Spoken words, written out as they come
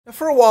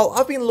For a while,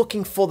 I've been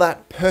looking for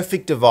that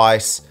perfect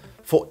device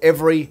for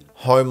every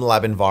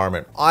HomeLab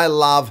environment. I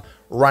love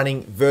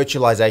running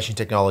virtualization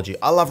technology.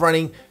 I love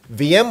running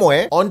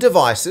VMware on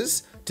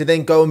devices to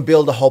then go and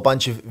build a whole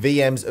bunch of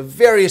VMs of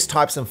various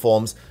types and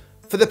forms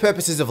for the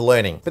purposes of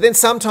learning. But then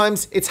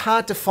sometimes it's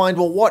hard to find,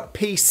 well, what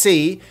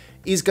PC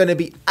is going to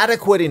be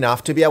adequate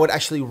enough to be able to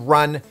actually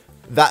run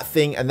that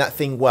thing and that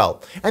thing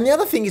well. And the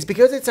other thing is,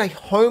 because it's a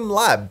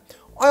HomeLab,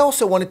 I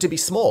also want it to be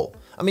small.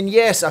 I mean,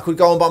 yes, I could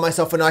go and buy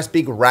myself a nice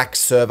big rack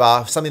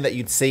server, something that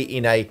you'd see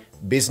in a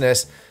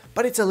business,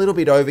 but it's a little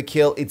bit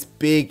overkill. It's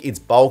big, it's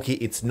bulky,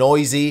 it's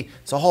noisy.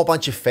 It's a whole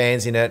bunch of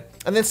fans in it.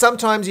 And then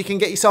sometimes you can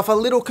get yourself a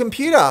little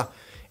computer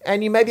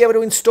and you may be able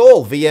to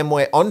install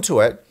VMware onto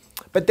it,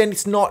 but then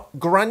it's not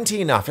grunty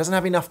enough, doesn't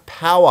have enough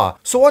power.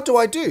 So what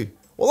do?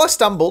 Well, I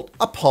stumbled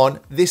upon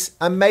this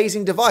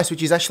amazing device,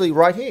 which is actually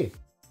right here.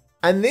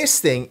 And this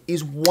thing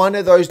is one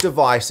of those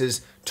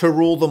devices to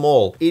rule them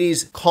all. It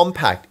is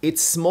compact,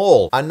 it's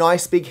small, a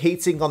nice big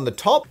heatsink on the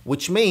top,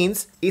 which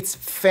means it's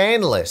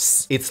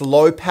fanless, it's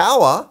low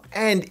power,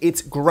 and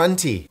it's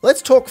grunty.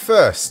 Let's talk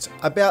first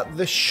about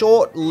the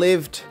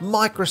short-lived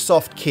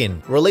Microsoft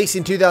kin. Released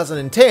in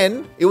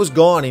 2010, it was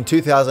gone in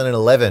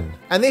 2011.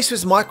 And this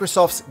was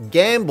Microsoft's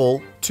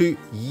gamble to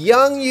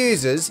young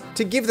users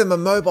to give them a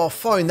mobile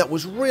phone that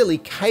was really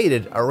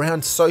catered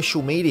around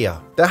social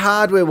media. The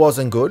hardware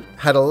wasn't good,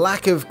 had a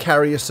lack of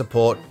carrier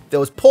support, there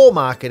was poor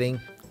marketing.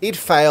 It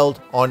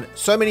failed on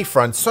so many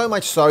fronts, so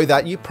much so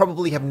that you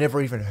probably have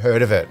never even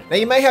heard of it. Now,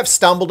 you may have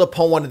stumbled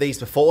upon one of these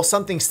before,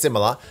 something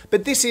similar,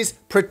 but this is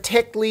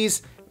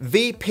Protectli's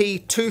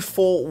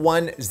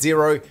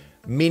VP2410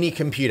 mini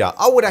computer.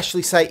 I would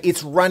actually say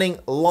it's running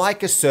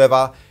like a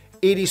server.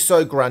 It is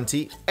so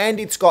grunty, and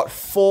it's got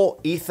 4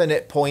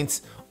 Ethernet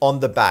points on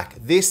the back.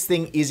 This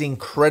thing is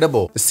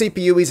incredible. The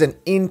CPU is an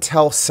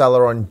Intel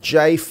Celeron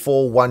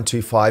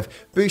J4125,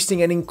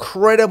 boosting an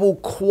incredible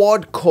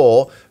quad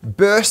core,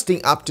 bursting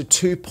up to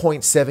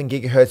 2.7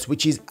 gigahertz,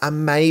 which is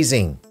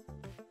amazing.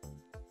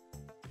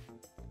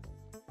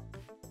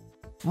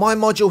 My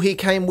module here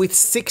came with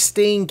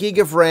 16 gig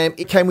of RAM.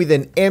 It came with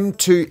an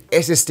M2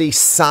 SSD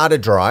SATA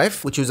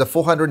drive, which was a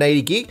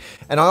 480 gig.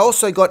 And I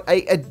also got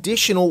an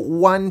additional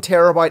 1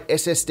 terabyte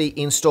SSD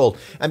installed.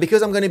 And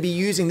because I'm going to be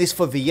using this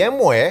for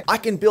VMware, I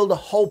can build a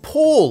whole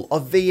pool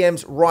of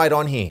VMs right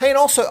on here. Hey, and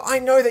also, I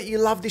know that you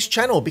love this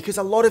channel because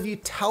a lot of you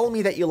tell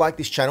me that you like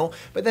this channel,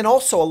 but then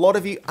also a lot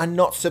of you are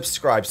not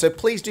subscribed. So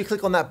please do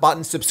click on that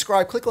button,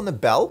 subscribe, click on the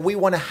bell. We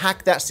want to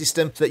hack that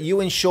system so that you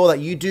ensure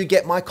that you do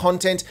get my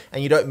content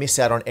and you don't miss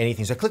out on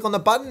anything. So click on the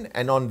button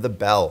and on the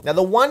bell. Now,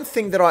 the one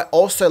thing that I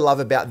also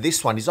love about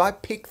this one is I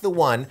picked the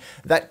one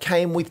that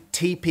came with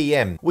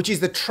TPM, which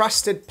is the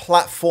Trusted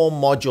Platform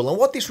Module. And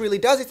what this really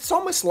does, it's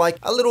almost like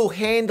a little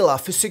handler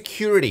for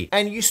security.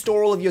 And you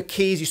store all of your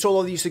keys, you store all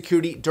of your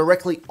security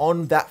directly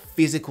on that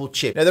physical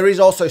chip. Now, there is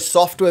also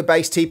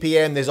software-based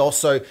TPM. There's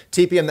also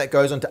TPM that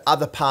goes onto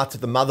other parts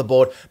of the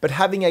motherboard, but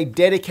having a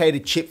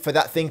dedicated chip for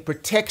that thing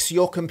protects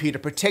your computer,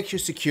 protects your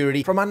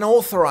security from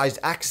unauthorized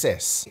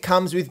access. It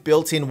comes with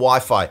built-in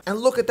Wi-Fi. And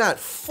look at that,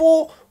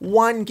 4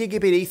 1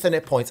 gigabit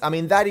Ethernet points. I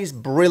mean, that is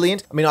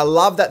brilliant. I mean, I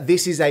love that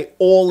this is a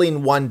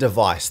all-in-one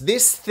device.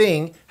 This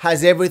thing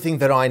has everything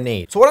that I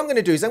need. So what I'm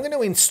gonna do is I'm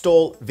gonna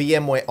install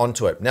VMware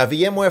onto it. Now,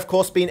 VMware, of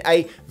course, being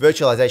a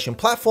virtualization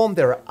platform,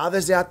 there are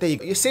others out there. You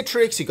got your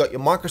Citrix, you got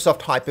your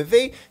Microsoft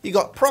Hyper-V, you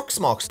got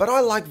Proxmox, but I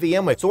like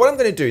VMware. So what I'm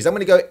gonna do is I'm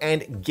gonna go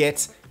and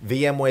get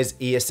VMware's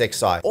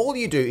ESXi. All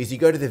you do is you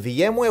go to the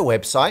VMware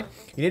website,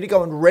 you need to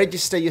go and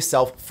register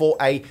yourself for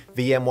a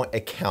VMware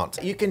account.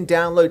 You can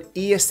download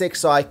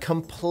ESXi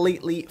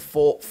completely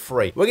for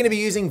free. We're gonna be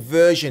using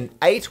version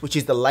 8, which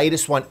is the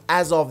latest one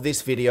as of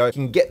this video. You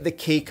can get the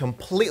key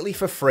completely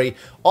for free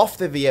off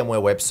the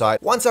VMware website.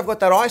 Once I've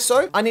got that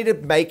ISO, I need to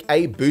make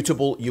a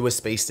bootable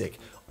USB stick.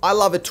 I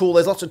love a tool,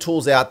 there's lots of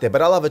tools out there,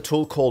 but I love a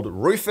tool called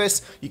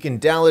Rufus. You can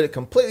download it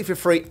completely for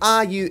free,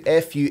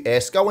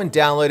 R-U-F-U-S. Go and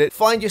download it.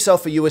 Find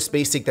yourself a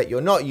USB stick that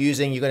you're not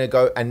using. You're gonna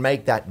go and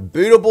make that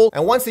bootable.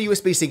 And once the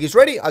USB stick is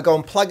ready, I go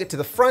and plug it to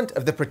the front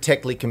of the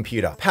Protectli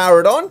computer. Power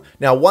it on.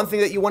 Now, one thing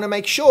that you wanna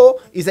make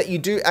sure is that you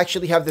do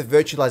actually have the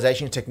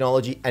virtualization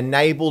technology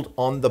enabled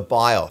on the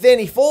BIOS. Then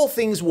if all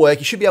things work,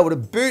 you should be able to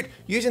boot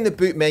using the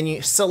boot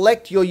menu,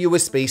 select your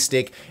USB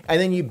stick,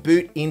 and then you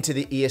boot into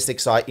the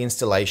ESXi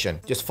installation.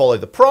 Just follow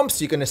the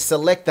prompts. You're going to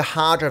select the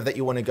hard drive that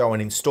you want to go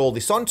and install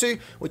this onto,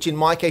 which in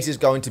my case is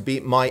going to be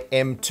my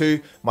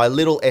M2, my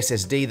little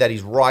SSD that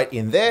is right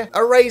in there.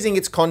 Erasing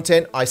its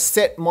content, I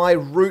set my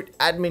root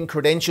admin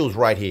credentials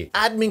right here.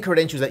 Admin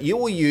credentials that you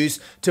will use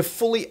to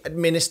fully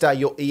administer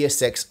your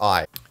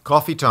ESXi.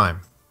 Coffee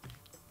time.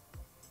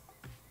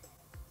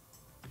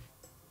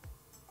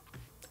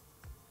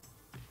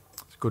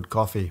 Good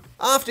coffee.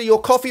 After your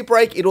coffee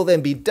break, it'll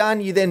then be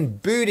done. You then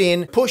boot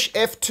in, push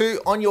F2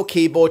 on your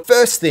keyboard.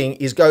 First thing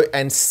is go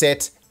and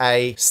set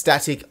a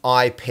static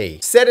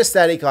IP. Set a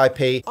static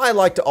IP. I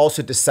like to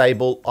also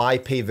disable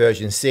IP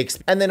version 6,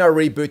 and then I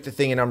reboot the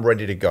thing and I'm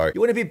ready to go. You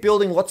want to be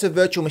building lots of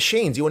virtual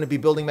machines. You want to be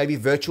building maybe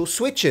virtual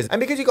switches. And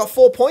because you've got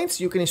 4 points,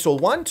 you can install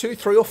 1, 2,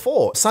 3, or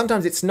 4.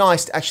 Sometimes it's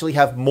nice to actually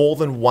have more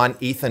than one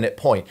Ethernet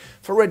point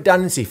for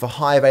redundancy, for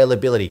high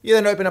availability. You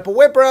then open up a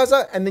web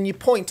browser and then you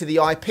point to the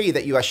IP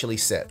that you actually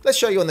set. Let's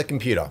show you on the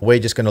computer. We're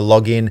just going to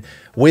log in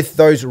with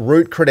those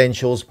root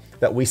credentials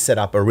that we set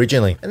up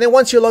originally. And then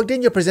once you're logged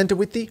in, you're presented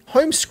with the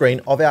home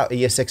screen of our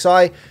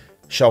ESXi,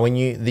 showing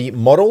you the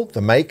model,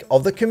 the make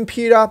of the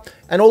computer,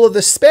 and all of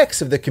the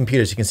specs of the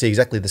computer. So you can see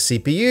exactly the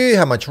CPU,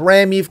 how much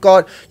RAM you've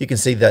got. You can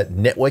see the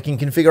networking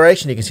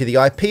configuration. You can see the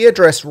IP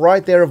address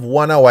right there of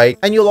 108.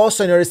 And you'll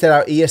also notice that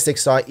our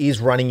ESXi is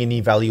running in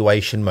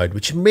evaluation mode,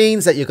 which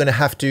means that you're going to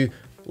have to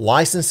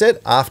license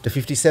it. After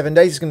 57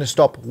 days, it's going to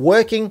stop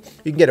working.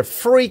 You can get a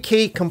free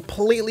key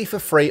completely for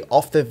free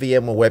off the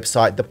VMware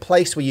website, the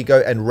place where you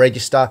go and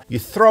register. You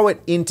throw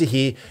it into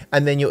here,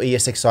 and then your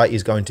ESXi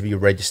is going to be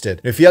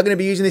registered. If you're going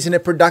to be using this in a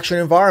production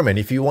environment,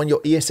 if you want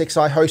your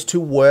ESXi host to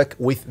work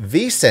with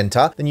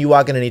vCenter, then you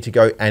are going to need to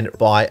go and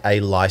buy a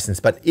license.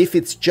 But if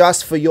it's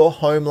just for your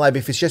home lab,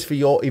 if it's just for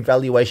your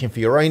evaluation, for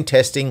your own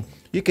testing,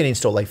 you can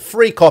install a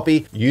free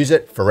copy, use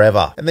it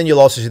forever. And then you'll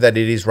also see that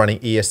it is running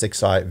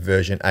ESXi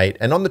version 8.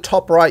 And on the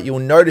top right, you'll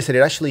notice that it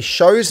actually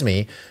shows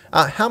me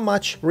how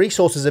much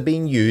resources are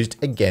being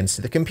used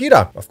against the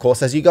computer. Of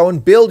course, as you go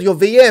and build your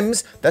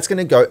VMs, that's going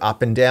to go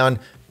up and down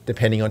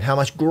depending on how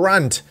much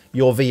grunt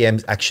your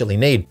VMs actually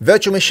need.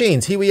 Virtual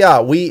machines, here we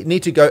are. We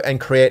need to go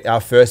and create our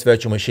first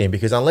virtual machine,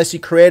 because unless you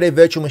create a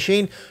virtual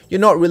machine,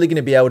 you're not really going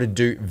to be able to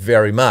do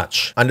very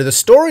much. Under the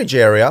storage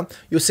area,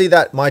 you'll see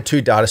that my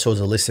 2 data stores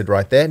are listed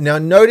right there. Now,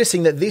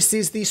 noticing that this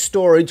is the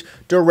storage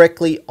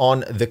directly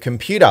on the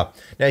computer.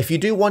 Now, if you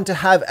do want to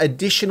have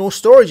additional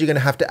storage, you're going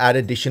to have to add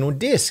additional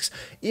disks.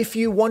 If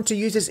you want to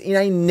use this in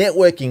a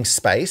networking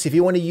space, if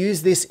you want to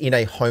use this in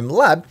a home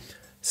lab,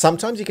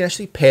 sometimes you can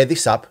actually pair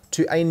this up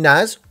to a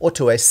NAS or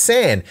to a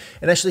SAN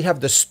and actually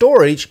have the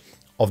storage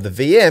of the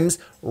VMs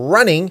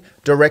running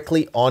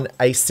directly on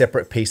a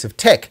separate piece of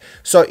tech.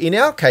 So in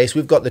our case,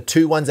 we've got the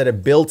 2 ones that are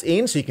built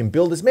in, so you can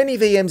build as many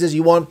VMs as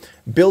you want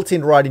built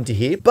in right into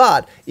here.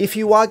 But if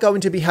you are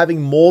going to be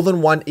having more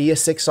than one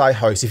ESXi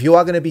host, if you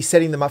are going to be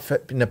setting them up for,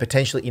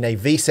 potentially in a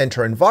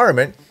vCenter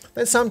environment,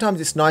 then sometimes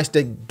it's nice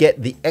to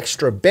get the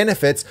extra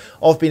benefits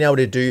of being able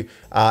to do,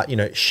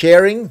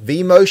 sharing,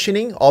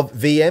 vMotioning of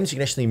VMs. You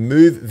can actually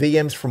move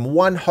VMs from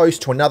one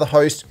host to another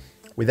host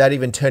without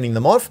even turning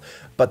them off.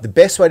 But the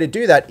best way to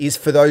do that is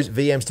for those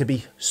VMs to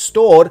be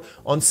stored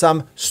on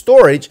some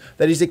storage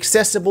that is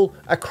accessible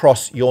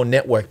across your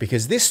network,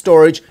 because this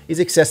storage is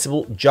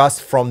accessible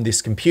just from this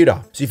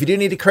computer. So if you do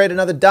need to create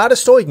another data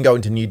store, you can go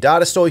into new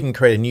data store, you can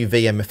create a new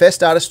VMFS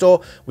data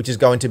store, which is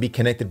going to be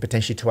connected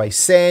potentially to a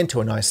SAN, to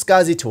an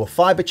iSCSI, to a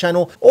fiber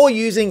channel, or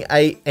using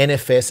a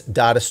NFS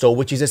data store,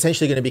 which is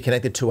essentially going to be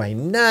connected to a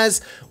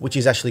NAS, which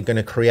is actually going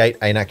to create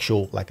an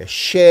actual, like a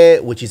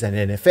share, which is an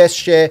NFS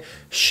share,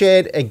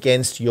 shared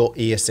against your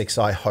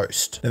ESXi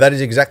host. Now that is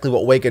exactly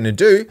what we're going to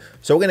do.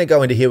 So we're going to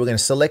go into here, we're going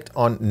to select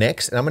on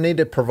next, and I'm going to need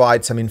to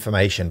provide some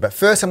information. But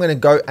first I'm going to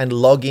go and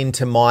log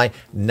into my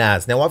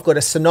NAS. Now I've got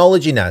a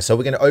Synology NAS, so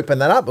we're going to open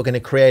that up. We're going to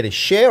create a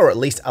share, or at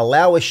least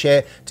allow a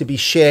share to be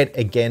shared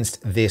against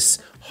this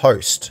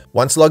host.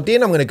 Once logged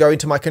in, I'm going to go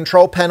into my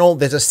control panel.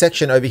 There's a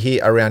section over here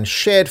around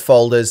shared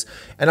folders,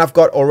 and I've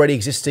got already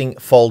existing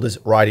folders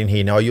right in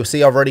here. Now you'll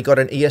see I've already got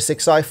an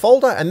ESXi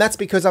folder, and that's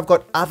because I've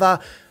got other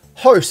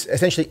hosts,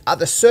 essentially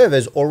other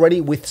servers already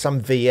with some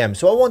VMs.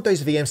 So I want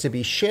those VMs to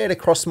be shared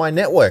across my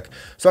network.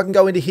 So I can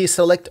go into here,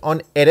 select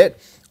on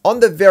edit. On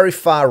the very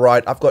far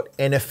right, I've got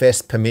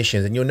NFS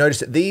permissions, and you'll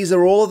notice that these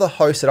are all of the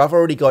hosts that I've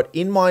already got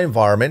in my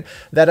environment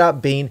that are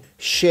being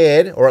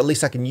shared, or at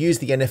least I can use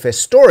the NFS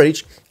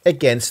storage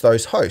against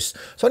those hosts.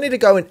 So I need to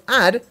go and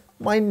add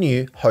my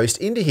new host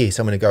into here.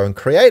 So I'm going to go and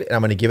create, and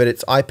I'm going to give it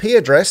its IP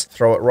address,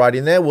 throw it right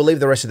in there. We'll leave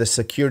the rest of the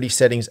security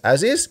settings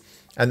as is.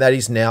 And that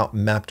is now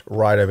mapped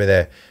right over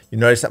there. You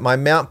notice that my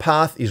mount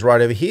path is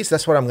right over here. So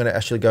that's what I'm going to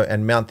actually go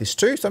and mount this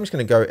to. So I'm just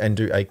going to go and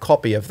do a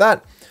copy of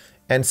that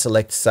and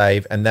select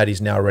save, and that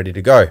is now ready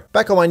to go.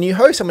 Back on my new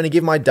host, I'm going to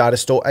give my data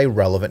store a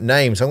relevant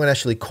name. So I'm going to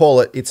actually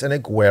call it's an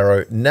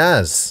Aguero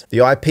NAS. The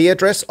IP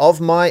address of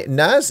my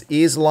NAS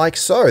is like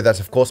so. That's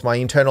of course my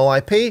internal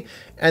IP.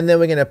 And then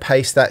we're going to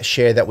paste that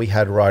share that we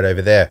had right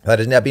over there. That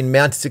has now been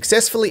mounted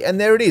successfully,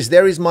 and there it is.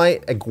 There is my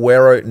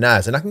Aguero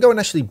NAS, and I can go and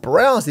actually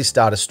browse this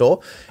data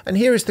store, and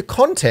here is the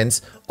contents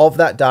of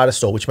that data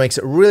store, which makes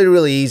it really,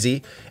 really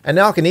easy. And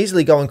now I can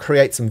easily go and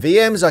create some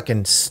VMs. I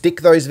can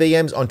stick those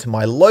VMs onto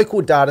my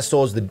local data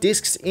stores, the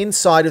disks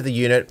inside of the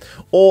unit,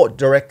 or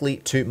directly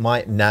to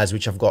my NAS,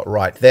 which I've got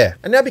right there.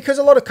 And now, because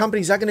a lot of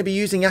companies are going to be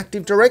using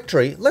Active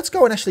Directory, let's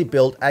go and actually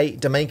build a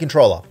domain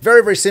controller.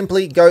 Very, very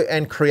simply, go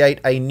and create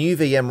a new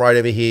VM right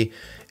over here,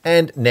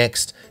 and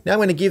next. Now I'm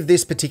going to give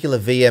this particular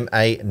VM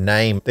a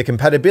name. The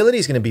compatibility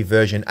is going to be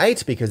version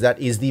 8 because that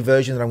is the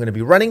version that I'm going to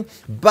be running.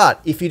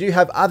 But if you do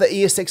have other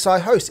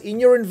ESXi hosts in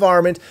your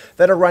environment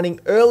that are running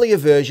earlier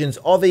versions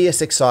of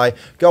ESXi,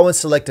 go and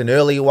select an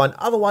earlier one.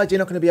 Otherwise, you're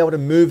not going to be able to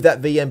move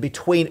that VM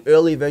between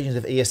earlier versions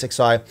of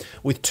ESXi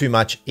with too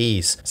much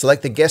ease.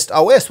 Select the guest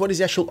OS. What is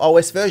the actual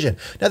OS version?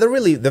 Now,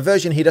 the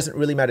version here doesn't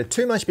really matter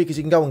too much because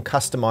you can go and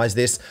customize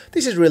this.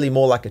 This is really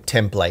more like a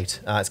template.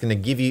 It's going to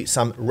give you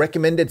some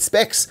recommended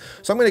specs.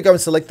 So I'm going to go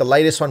and select the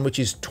latest one, which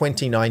is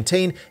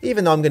 2019,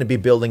 even though I'm going to be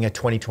building a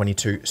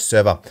 2022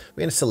 server.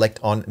 We're going to select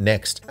on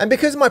next. And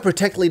because my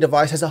Protectli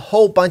device has a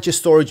whole bunch of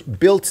storage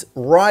built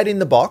right in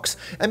the box,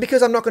 and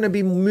because I'm not going to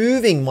be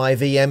moving my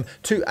VM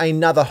to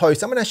another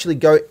host, I'm going to actually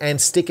go and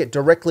stick it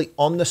directly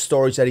on the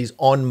storage that is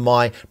on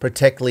my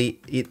Protectli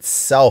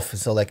itself.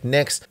 Select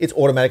next. It's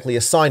automatically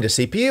assigned a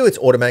CPU. It's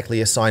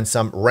automatically assigned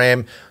some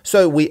RAM.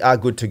 So we are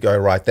good to go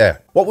right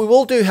there. What we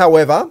will do,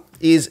 however,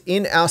 is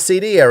in our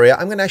CD area,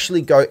 I'm going to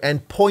actually go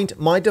and point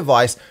my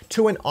device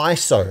to an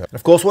ISO. And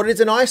of course, what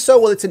is an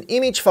ISO? Well, it's an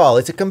image file.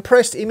 It's a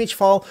compressed image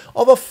file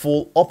of a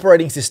full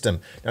operating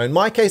system. Now, in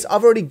my case,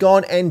 I've already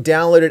gone and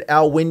downloaded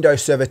our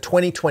Windows Server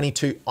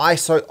 2022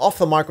 ISO off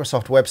the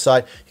Microsoft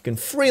website. You can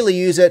freely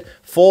use it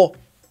for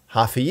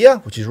half a year,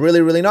 which is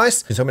really, really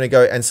nice. So I'm going to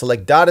go and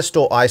select Data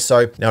Store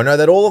ISO. Now I know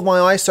that all of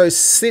my ISOs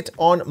sit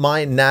on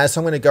my NAS.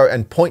 So I'm going to go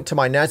and point to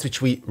my NAS,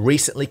 which we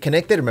recently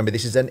connected. Remember,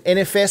 this is an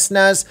NFS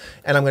NAS,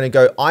 and I'm going to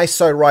go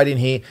ISO right in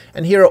here.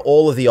 And here are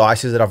all of the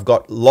ISOs that I've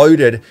got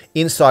loaded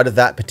inside of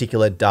that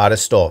particular data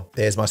store.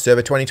 There's my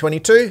Server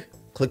 2022.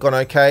 Click on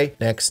OK,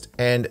 next,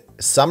 and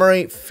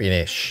summary,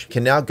 finish. You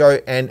can now go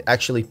and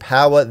actually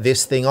power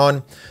this thing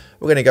on.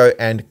 We're going to go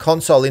and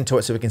console into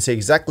it so we can see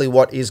exactly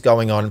what is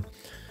going on.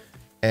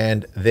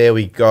 And there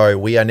we go.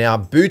 We are now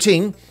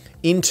booting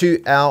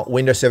into our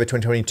Windows Server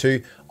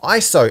 2022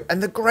 ISO.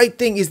 And the great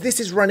thing is this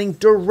is running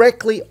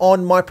directly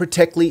on my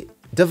Protectli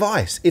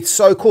device. It's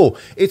so cool.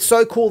 It's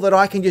so cool that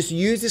I can just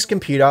use this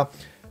computer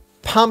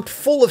pumped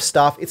full of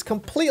stuff. It's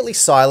completely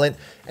silent.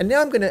 And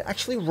now I'm going to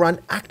actually run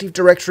Active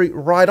Directory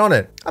right on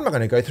it. I'm not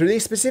going to go through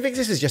these specifics.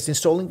 This is just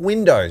installing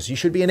Windows. You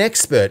should be an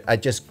expert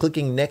at just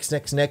clicking next,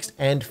 next, next,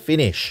 and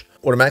finish.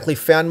 Automatically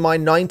found my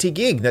 90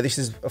 gig. Now this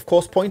is of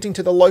course pointing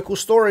to the local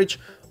storage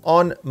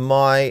on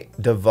my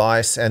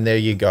device, and there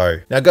you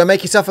go. Now go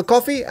make yourself a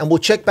coffee and we'll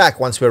check back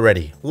once we're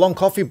ready. Long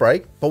coffee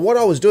break, but what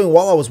I was doing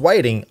while I was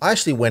waiting, I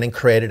actually went and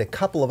created a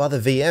couple of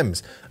other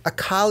VMs, a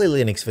Kali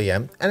Linux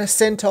VM and a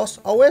CentOS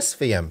OS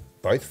VM.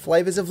 Both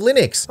flavors of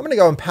Linux. I'm gonna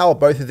go and power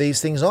both of these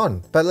things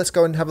on, but let's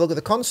go and have a look at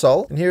the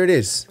console, and here it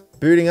is,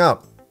 booting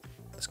up.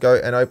 Let's go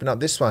and open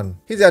up this one.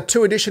 Here's our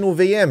 2 additional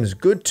VMs,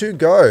 good to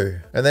go.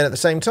 And then at the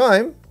same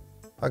time,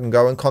 I can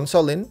go and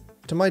console in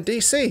to my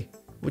DC,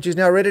 which is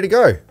now ready to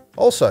go.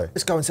 Also,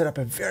 let's go and set up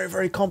a very,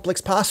 very complex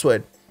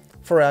password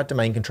for our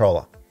domain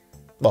controller.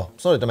 Well,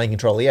 it's not a domain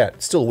controller yet,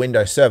 it's still a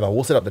Windows Server.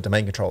 We'll set up the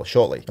domain controller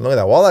shortly. And look at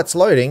that, while that's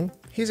loading,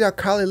 here's our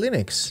Kali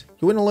Linux.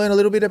 You want to learn a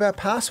little bit about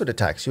password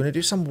attacks. You want to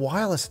do some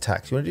wireless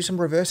attacks. You want to do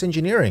some reverse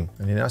engineering.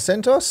 And in our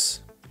CentOS,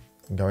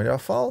 go into our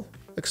File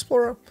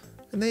Explorer,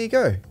 and there you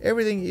go.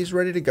 Everything is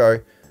ready to go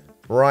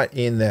right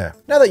in there.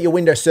 Now that your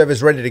Windows Server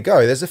is ready to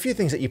go, there's a few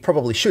things that you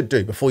probably should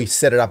do before you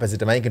set it up as a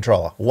domain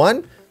controller.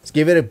 One, is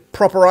give it a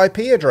proper IP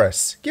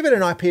address. Give it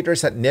an IP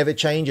address that never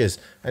changes.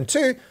 And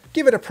 2,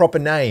 give it a proper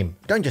name.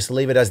 Don't just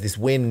leave it as this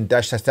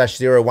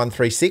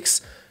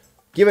win-0136.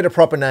 Give it a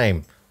proper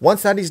name.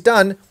 Once that is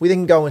done, we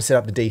then go and set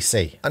up the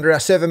DC. Under our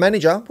server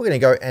manager, we're going to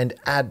go and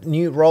add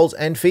new roles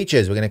and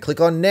features. We're going to click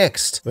on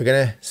next. We're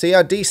going to see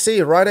our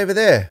DC right over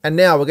there. And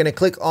now we're going to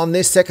click on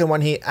this second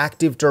one here,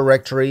 Active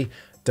Directory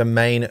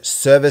Domain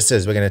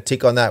Services. We're going to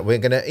tick on that. We're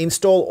going to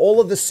install all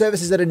of the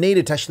services that are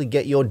needed to actually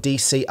get your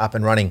DC up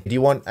and running. Do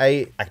you want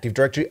a Active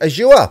Directory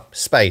Azure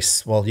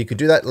space? Well, you could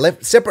do that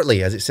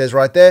separately, as it says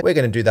right there. We're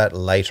going to do that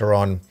later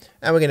on.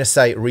 And we're going to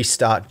say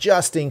restart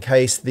just in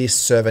case this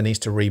server needs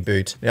to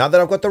reboot. Now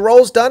that I've got the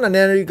roles done, I'm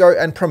going to go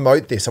and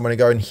promote this. I'm going to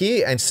go in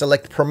here and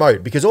select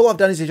promote, because all I've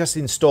done is I just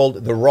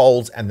installed the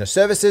roles and the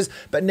services,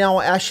 but now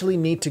I actually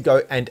need to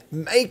go and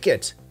make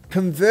it,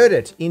 convert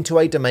it into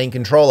a domain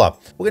controller.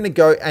 We're going to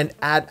go and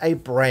add a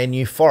brand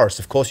new forest.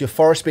 Of course, your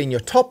forest being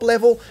your top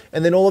level,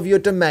 and then all of your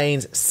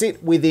domains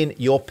sit within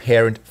your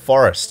parent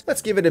forest.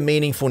 Let's give it a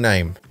meaningful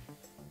name.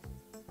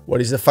 What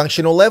is the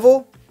functional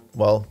level?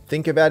 Well,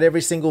 think about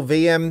every single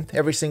VM,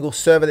 every single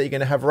server that you're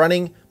going to have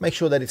running. Make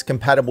sure that it's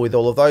compatible with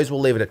all of those. We'll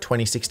leave it at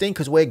 2016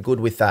 because we're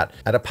good with that.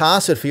 Add a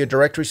password for your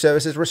directory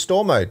services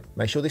restore mode.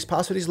 Make sure this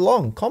password is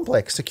long,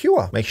 complex,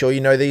 secure. Make sure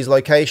you know these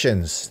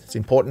locations. It's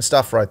important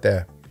stuff right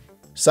there.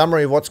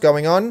 Summary of what's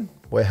going on.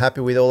 We're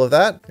happy with all of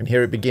that. And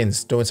here it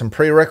begins, doing some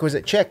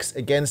prerequisite checks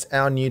against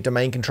our new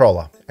domain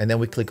controller. And then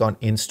we click on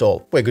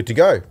install. We're good to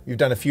go. You've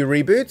done a few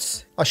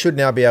reboots. I should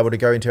now be able to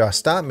go into our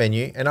start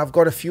menu, and I've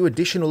got a few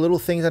additional little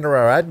things under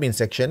our admin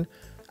section.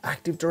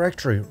 Active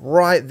Directory,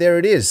 right there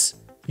it is.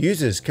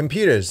 Users,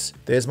 computers,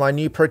 there's my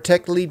new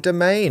Protectli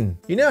domain.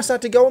 You now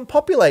start to go and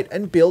populate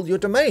and build your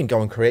domain.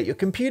 Go and create your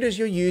computers,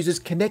 your users,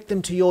 connect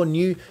them to your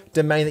new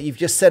domain that you've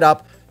just set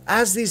up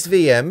as this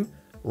VM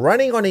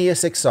running on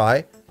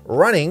ESXi,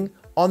 running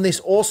on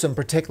this awesome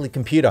Protectli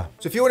computer.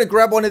 So if you want to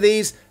grab one of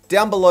these,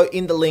 down below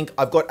in the link,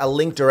 I've got a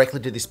link directly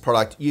to this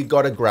product. You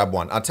got to grab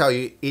one. I'll tell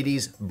you, it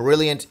is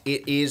brilliant.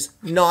 It is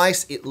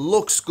nice. It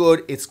looks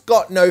good. It's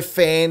got no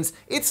fans.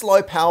 It's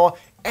low power.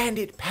 And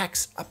it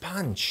packs a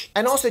punch.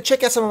 And also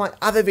check out some of my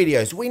other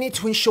videos. We need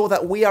to ensure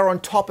that we are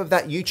on top of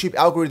that YouTube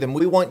algorithm.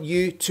 We want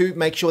you to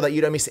make sure that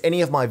you don't miss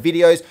any of my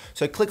videos.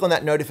 So click on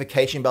that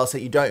notification bell so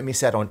you don't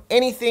miss out on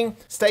anything.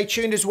 Stay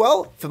tuned as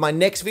well for my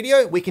next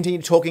video. We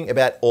continue talking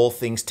about all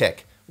things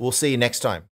tech. We'll see you next time.